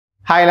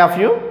Hi, love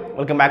you.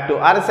 Welcome back to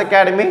RS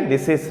Academy.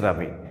 This is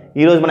Ravi.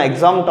 ఈ రోజు మన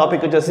exam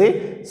topic వచ్చేసి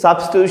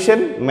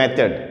substitution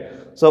method.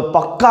 So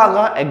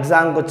పక్కాగా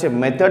ఎగ్జామ్కి వచ్చే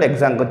మెథడ్,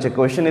 ఎగ్జామ్కి వచ్చే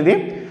క్వశ్చన్ ఇది.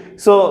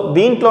 సో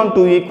దీంట్లో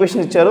 2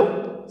 ఈక్వేషన్ ఇచ్చారు.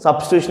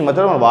 సబ్స్టిట్యూషన్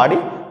మెథడ్ మనం వాడి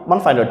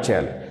మనం ఫైండ్ అవుట్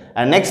చేయాలి.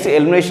 అండ్ నెక్స్ట్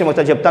ఎలిమినేషన్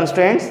మెథడ్ చెప్తాను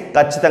స్టూడెంట్స్.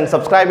 ఖచ్చితంగా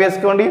సబ్స్క్రైబ్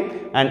చేసుకోండి.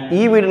 అండ్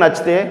ఈ వీడియో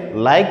నచ్చితే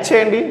లైక్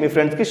చేయండి, మీ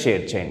ఫ్రెండ్స్కి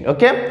షేర్ చేయండి.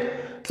 ఓకే,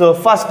 సో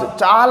ఫస్ట్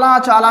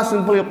చాలా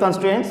సింపుల్ చెప్తాను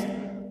స్టూడెంట్స్.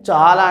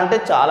 చాలా అంటే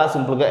చాలా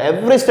సింపుల్గా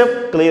ఎవ్రీ స్టెప్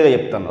క్లియర్గా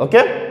చెప్తాను.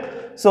 ఓకే,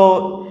 సో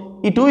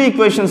ఈ 2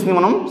 ఈక్వేషన్స్ని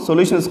మనం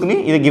సొల్యూషన్స్ని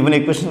ఇది గివెన్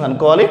ఈక్వేషన్స్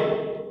అనుకోవాలి,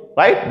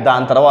 రైట్.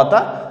 దాని తర్వాత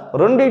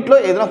రెండిట్లో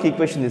ఏదైనా ఒక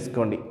ఈక్వేషన్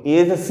తీసుకోండి.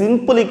 ఏదైతే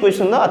సింపుల్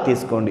ఈక్వేషన్ ఉందో అది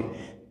తీసుకోండి.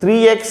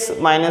 3x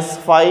 -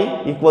 5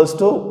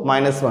 =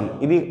 -1.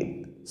 ఇది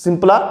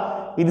సింపులా,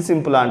 ఇది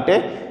సింపులా అంటే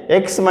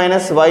x - y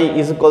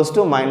 =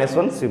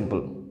 -1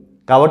 సింపుల్.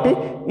 కాబట్టి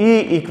ఈ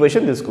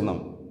ఈక్వేషన్ తీసుకుందాం.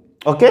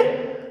 Okay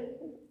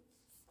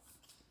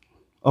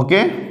okay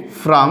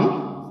from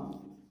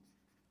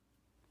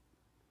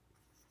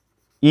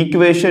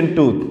equation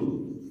 2,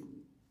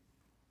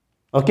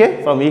 okay,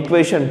 from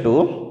equation 2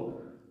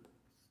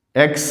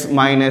 x -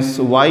 y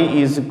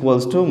 =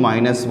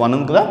 -1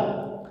 ఉంది కదా.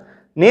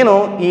 నేను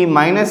ఈ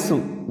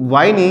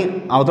 -yని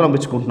అవతల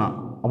పంపించుకుంటున్నా.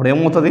 అప్పుడు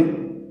ఏమవుతుంది?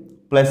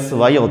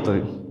 +y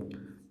అవుతుంది.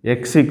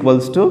 x =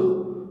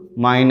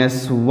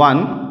 -1.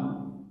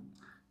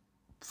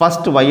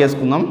 ఫస్ట్ y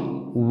వేసుకుందాం.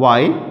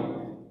 y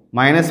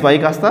 -y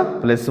కాస్త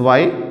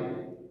 +y,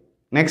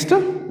 next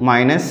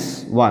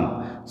 -1.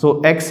 So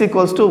x =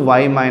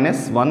 y -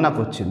 1 నాకు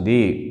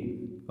వచ్చింది.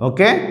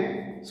 ఓకే,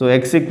 సో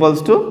x =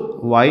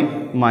 y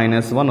 -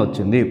 1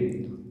 వచ్చింది.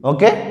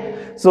 ఓకే,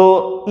 సో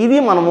ఇది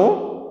మనము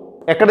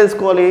ఎక్కడ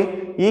వేసుకోవాలి?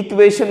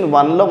 ఈక్వేషన్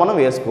 1లో మనం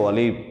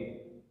వేసుకోవాలి.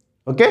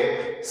 Okay,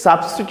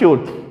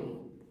 substitute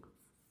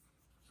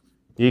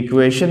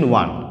equation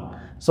 1.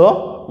 సో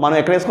మనం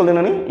ఎక్కడ వేసుకోవాలి?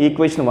 నేను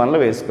ఈక్వేషన్ 1లో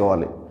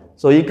వేసుకోవాలి.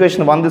 సో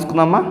ఈక్వేషన్ 1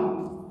 తీసుకుందామా.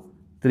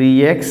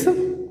 3x -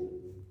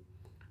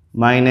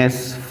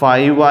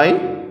 5y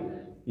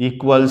 =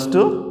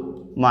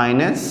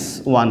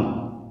 -1.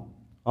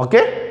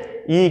 ఓకే,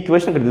 ఈ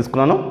ఈక్వేషన్ ఇక్కడ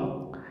తీసుకున్నాను.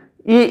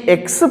 ఈ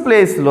x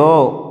ప్లేస్లో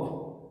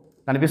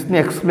కనిపిస్తుంది,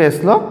 x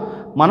ప్లేస్లో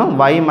మనం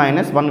y -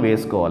 1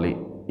 వేసుకోవాలి.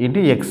 ఏంటి?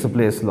 x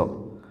ప్లేస్లో.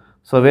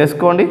 సో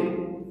వేసుకోండి.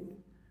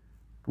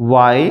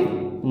 y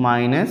 -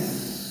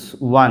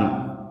 1.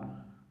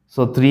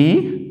 సో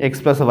 3x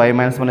 + y -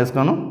 1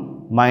 వేసుకున్నాను.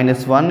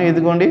 -1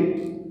 ఇదిగోండి.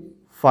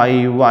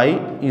 5y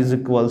 =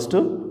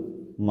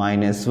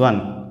 -1.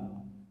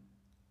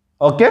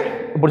 ఓకే,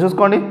 ఇప్పుడు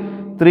చూసుకోండి.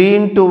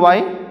 3 × y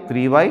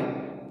 3y,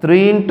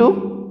 3 ×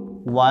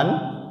 1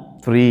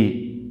 3.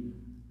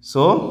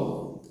 So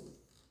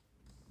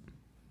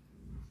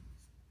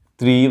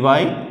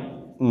 3y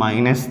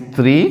 -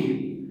 3,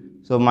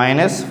 so -5y -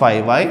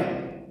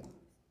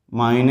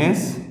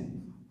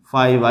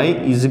 5y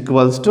 =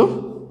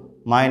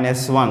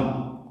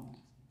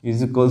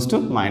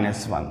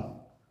 -1.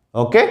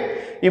 Okay,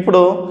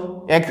 ఇప్పుడు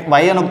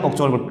y అని ఒక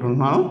చోట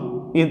పెట్టుకుంటున్నాను.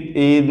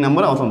 ఈ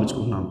నెంబర్ అవసరం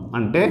పంపించుకుంటున్నాను.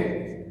 అంటే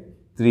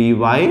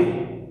 3y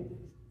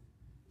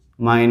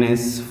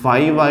 -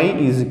 5y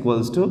 =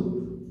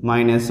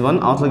 -1.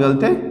 అవసరం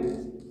వెళ్తే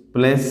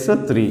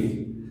 +3.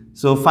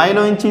 సో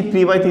 5లో నుంచి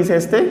 3y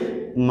తీసేస్తే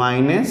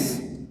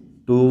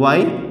 -2y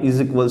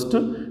 =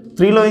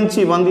 3లో నుంచి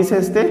 1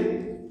 తీసేస్తే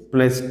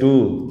 +2.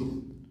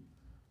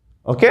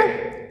 ఓకే,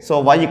 సో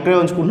y ఇక్కడే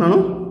ఉంచుకుంటున్నాను.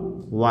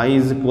 y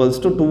 =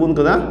 2 ఉంది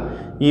కదా.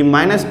 ఈ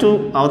 -2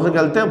 అవతలకి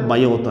వెళ్తే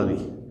y అవుతుంది.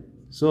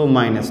 సో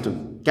 -2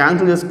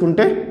 క్యాన్సిల్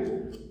చేసుకుంటే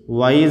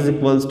y =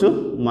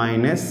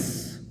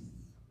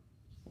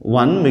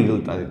 -1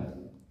 మిగులుతుంది.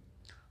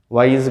 y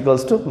 =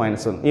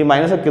 -1. ఈ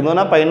 -1 కిందన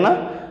పైన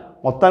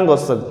మొత్తానికి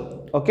వస్తుంది.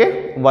 ఓకే,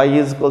 y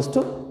 =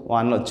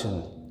 1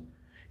 వచ్చింది.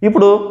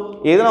 ఇప్పుడు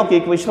ఏదైనా ఒక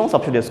ఈక్వేషన్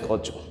సబ్స్టిట్యూట్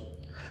చేసుకోవచ్చు.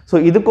 సో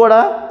ఇది కూడా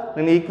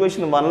నేను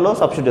ఈక్వేషన్ 1లో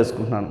సబ్స్టిట్యూట్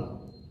చేసుకుంటున్నాను.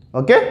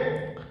 Okay,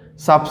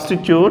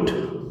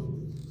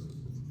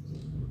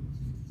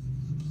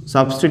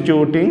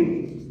 substituting.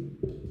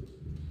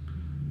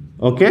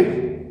 ఓకే,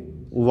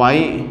 y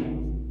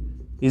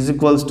 =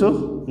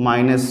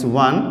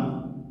 -1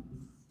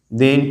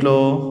 దేంట్లో?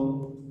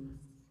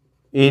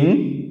 In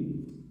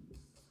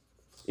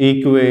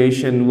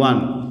equation 1.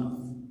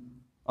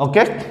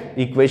 ఓకే,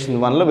 ఈక్వేషన్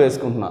 1లో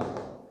వేసుకుంటున్నా.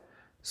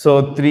 So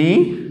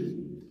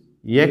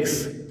 3x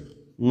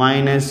 -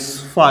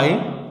 5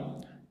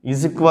 =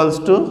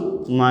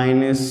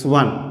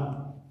 -1.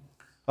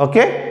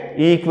 ఓకే,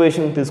 ఈ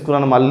ఈక్వేషన్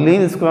తీసుకున్నాను, మళ్ళీ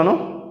తీసుకున్నాను.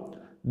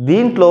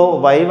 దీంట్లో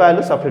y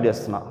వాల్యూ సబ్స్టిట్యూట్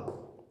చేస్తున్నా.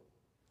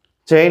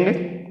 చేయండి.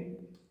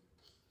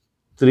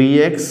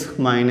 3x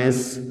 -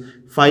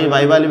 5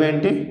 y వాల్యూ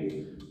ఏంటి?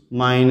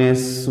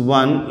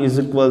 -1 =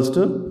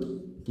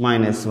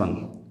 -1.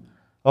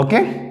 Okay,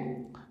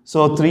 so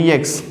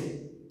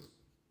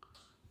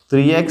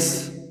 3x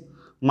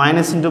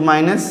minus into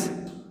minus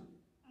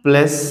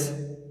plus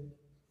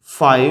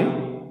 5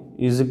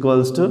 =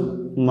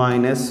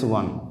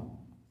 -1.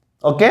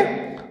 Okay,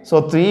 so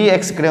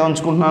 3x ఇక్కడే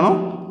ఉంచుకుంటున్నాను.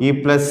 ఈ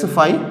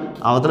 +5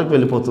 అవతలకు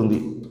వెళ్ళిపోతుంది.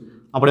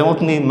 అప్పుడు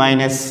ఏమవుతుంది?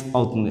 మైనస్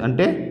అవుతుంది.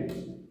 అంటే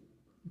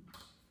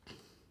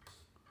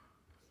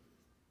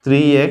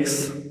 3x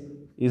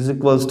ఈజ్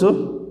ఈక్వల్స్ టు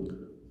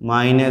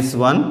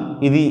 -1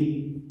 ఇది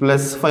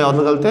 +5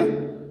 అవతల కలితే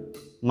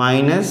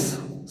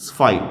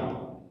 -5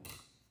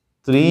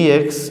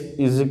 3x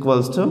is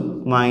equals to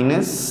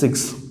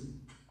 -6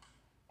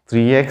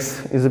 3x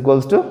is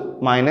equals to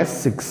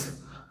 -6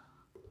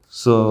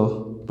 so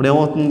ఇప్పుడు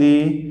ఏమవుతుంది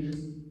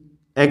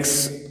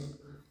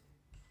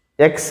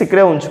x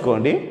ఇక్కడే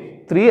ఉంచుకోండి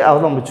 3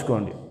 అవతల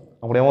పంపించుకోండి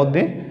అప్పుడు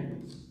ఏమవుతుంది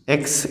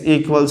x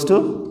equals to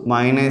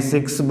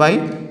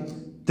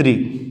 -6/3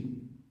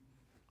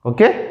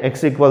 okay x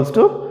equals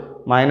to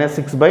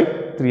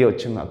 -6/3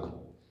 వచ్చింది నాకు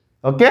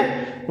ఓకే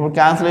ఇప్పుడు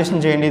క్యాన్సిలేషన్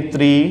చేయండి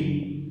 3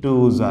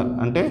 2s are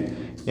అంటే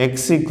x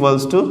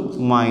equals to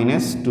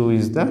 -2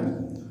 is the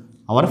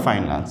hour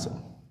final answer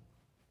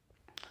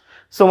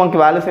so మనకి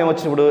వాల్యూస్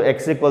ఏమొచ్చింది ఇప్పుడు x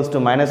ఈక్వల్స్ టు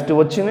 -2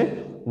 వచ్చింది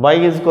y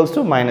ఈక్వల్స్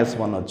టు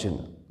 -1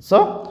 వచ్చింది so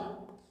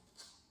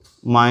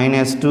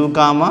 -2,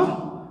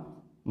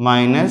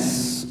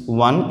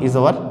 -1 is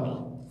our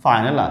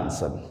final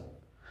answer.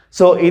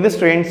 So ఇది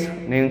స్టూడెంట్స్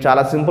నేను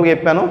చాలా సింపుల్గా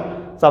చెప్పాను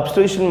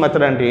సబ్స్టిట్యూషన్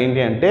మెథడ్ అంటే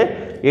ఏంటి అంటే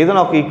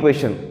ఏదైనా ఒక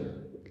ఈక్వేషన్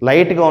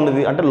లైట్గా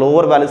ఉన్నది అంటే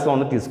లోవర్ వాల్యూస్లో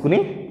ఉన్నది తీసుకుని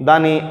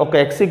దాన్ని ఒక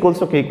x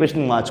ఈక్వల్స్ ఒక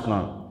ఈక్వేషన్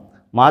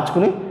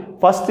మార్చుకుని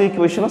ఫస్ట్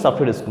ఈక్వేషన్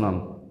సబ్స్టిట్యూట్ చేసుకున్నాను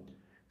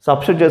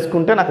సబ్స్టిట్యూట్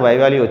చేసుకుంటే నాకు y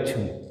వాల్యూ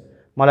వచ్చింది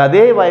మరి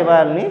అదే y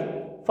వాల్యూని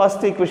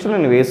ఫస్ట్ ఈక్వేషన్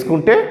నేను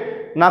వేసుకుంటే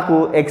నాకు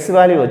x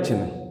వాల్యూ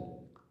వచ్చింది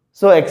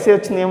సో x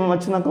వచ్చింది ఏమేమి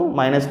వచ్చింది నాకు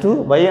 -2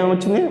 y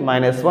ఏమొచ్చింది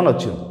 -1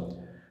 వచ్చింది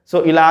సో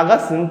ఇలాగా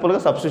సింపుల్గా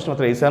సబ్స్టిట్యూషన్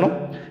మెథడ్ వేసాను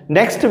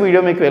నెక్స్ట్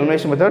వీడియో మీకు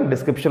ఎలిమినేషన్ మెథడ్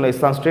డిస్క్రిప్షన్లో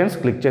ఇస్తాను స్టూడెంట్స్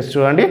క్లిక్ చేసి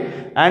చూడండి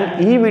అండ్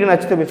ఈ వీడియో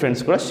నచ్చితే మీ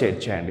ఫ్రెండ్స్ కూడా షేర్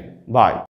చేయండి బాయ్